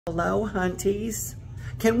Hello, hunties.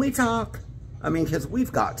 Can we talk? I mean, because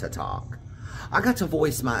we've got to talk. I got to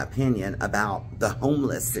voice my opinion about the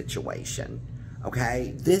homeless situation,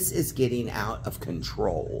 okay? This is getting out of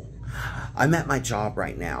control. I'm at my job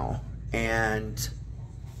right now, and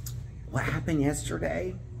what happened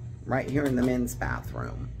yesterday, right here in the men's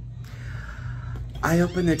bathroom, I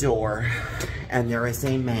open the door, and there is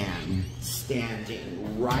a man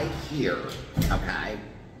standing right here, okay?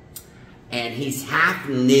 And he's half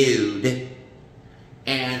nude,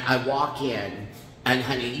 and I walk in, and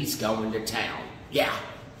honey, he's going to town. Yeah,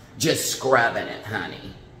 just scrubbing it,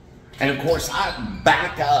 honey. And of course, I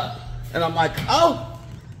back up, and I'm like, oh.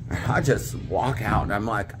 I just walk out, and I'm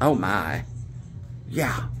like, oh my.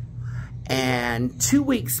 Yeah. And 2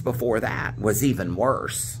 weeks before that was even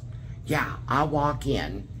worse. Yeah, I walk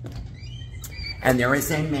in, and there is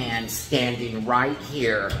a man standing right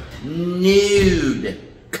here, nude.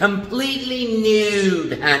 Completely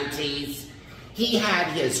nude, hunties. He had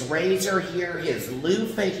his razor here, his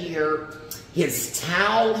loofah here, his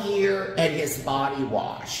towel here, and his body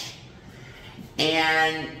wash.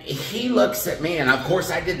 And he looks at me, and of course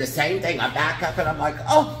I did the same thing. I back up and I'm like,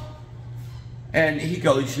 oh. And he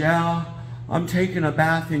goes, yeah, I'm taking a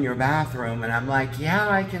bath in your bathroom. And I'm like, yeah,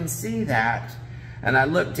 I can see that. And I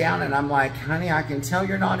look down and I'm like, honey, I can tell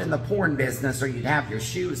you're not in the porn business or you'd have your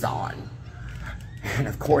shoes on. And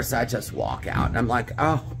of course, I just walk out, and I'm like,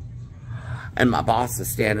 oh. And my boss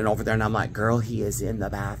is standing over there, and I'm like, girl, he is in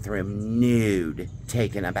the bathroom, nude,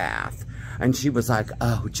 taking a bath. And she was like,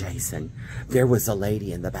 oh, Jason, there was a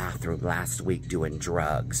lady in the bathroom last week doing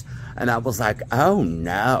drugs. And I was like, oh,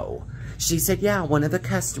 no. She said, yeah, one of the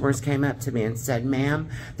customers came up to me and said, ma'am,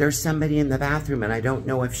 there's somebody in the bathroom, and I don't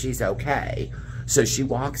know if she's okay. So she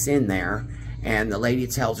walks in there, and the lady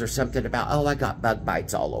tells her something about, oh, I got bug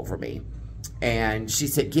bites all over me. And she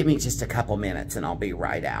said, give me just a couple minutes and I'll be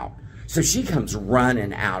right out. So she comes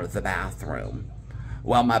running out of the bathroom.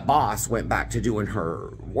 Well, my boss went back to doing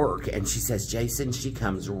her work, and she says, Jason, she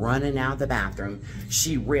comes running out of the bathroom.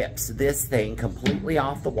 She rips this thing completely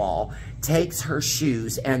off the wall, takes her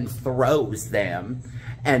shoes and throws them,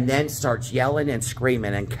 and then starts yelling and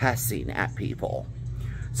screaming and cussing at people.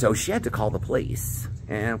 So she had to call the police.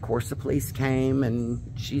 And of course the police came,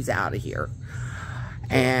 and she's out of here.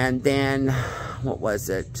 And then, what was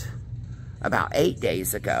it, about 8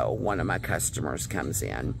 days ago, one of my customers comes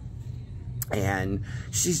in, and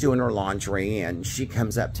she's doing her laundry, and she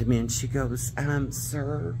comes up to me, and she goes,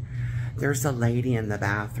 sir, there's a lady in the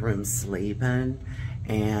bathroom sleeping,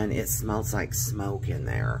 and it smells like smoke in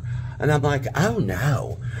there. And I'm like, oh,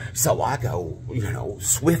 no. So I go, you know,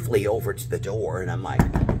 swiftly over to the door, and I'm like,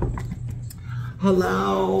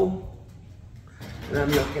 hello? And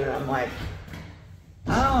I'm looking, and I'm like,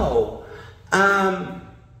 oh,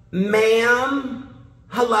 ma'am,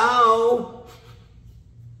 hello,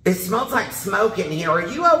 it smells like smoke in here, are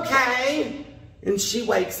you okay? And she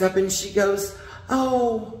wakes up and she goes,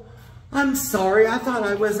 oh, I'm sorry, I thought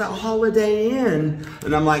I was at Holiday Inn.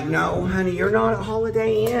 And I'm like, no, honey, you're not at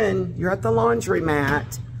Holiday Inn, you're at the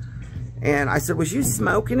laundromat. And I said, was you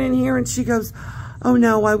smoking in here? And she goes, oh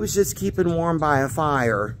no, I was just keeping warm by a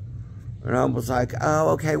fire. And I was like, oh,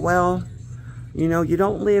 okay, well, you know, you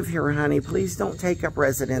don't live here, honey. Please don't take up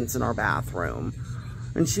residence in our bathroom.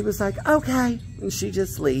 And she was like, okay. And she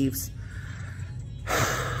just leaves.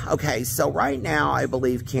 Okay, so right now, I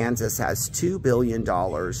believe Kansas has $2 billion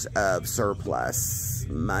of surplus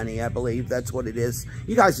money. I believe that's what it is.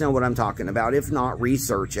 You guys know what I'm talking about. If not,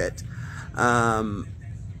 research it.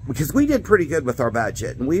 Because we did pretty good with our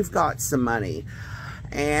budget, and we've got some money.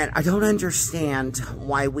 And I don't understand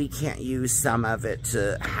why we can't use some of it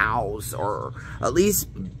to house or at least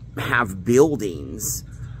have buildings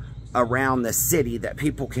around the city that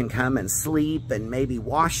people can come and sleep and maybe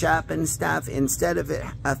wash up and stuff, instead of it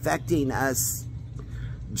affecting us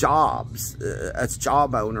jobs, us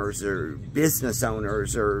job owners or business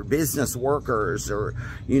workers or,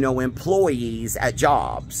 you know, employees at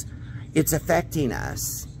jobs. It's affecting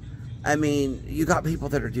us. I mean, you got people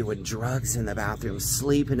that are doing drugs in the bathroom,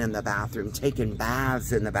 sleeping in the bathroom, taking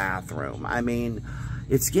baths in the bathroom. I mean,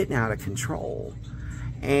 it's getting out of control.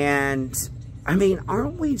 And, I mean,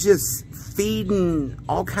 aren't we just feeding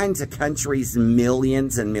all kinds of countries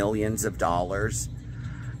millions and millions of dollars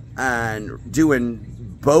and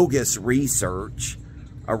doing bogus research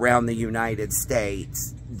around the United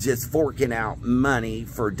States, just forking out money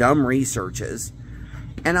for dumb researches?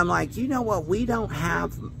 And I'm like, you know what? We don't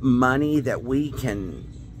have money that we can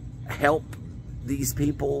help these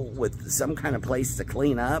people with some kind of place to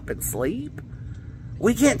clean up and sleep.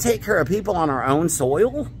 We can't take care of people on our own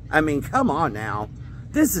soil. I mean, come on now.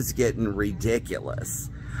 This is getting ridiculous.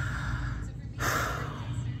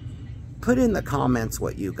 Put in the comments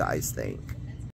what you guys think.